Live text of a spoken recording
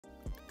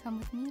Come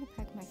with me to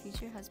pack my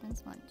future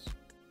husband's lunch.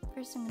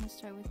 First, I'm going to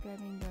start with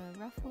grabbing the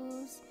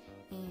ruffles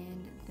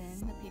and then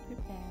the paper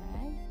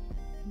bag.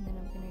 And then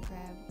I'm going to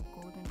grab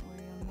golden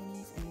Oreo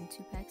minis and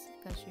 2 packs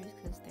of Gushers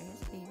because they're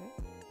his favorite.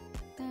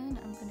 Then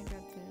I'm going to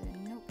grab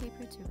the note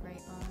paper to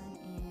write on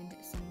and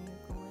some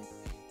Miracle Whip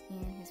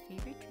and his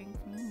favorite drink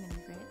from the mini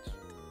fridge.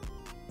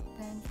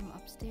 Then from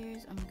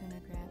upstairs, I'm going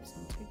to grab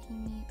some turkey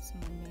meat, some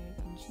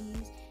American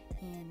cheese,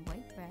 and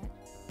white bread.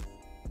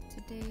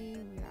 Today,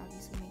 we're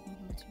obviously making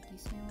him a turkey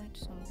sandwich,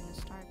 so I'm going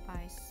to start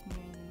by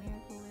smearing the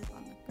Miracle Whip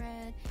on the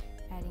bread,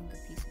 adding the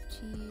piece of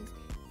cheese,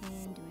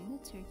 and doing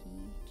the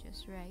turkey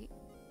just right.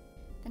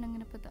 Then I'm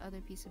going to put the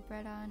other piece of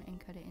bread on and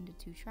cut it into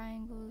 2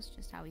 triangles,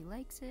 just how he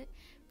likes it,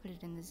 put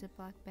it in the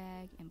Ziploc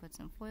bag, and put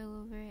some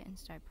foil over it, and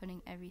start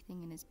putting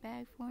everything in his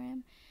bag for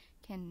him.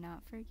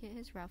 Cannot forget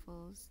his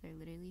ruffles, they're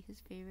literally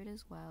his favorite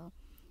as well.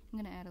 I'm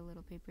going to add a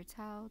little paper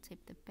towel,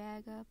 tape the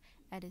bag up,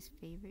 add his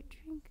favorite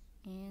drink,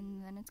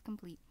 and then it's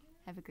complete.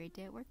 Have a great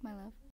day at work, my love.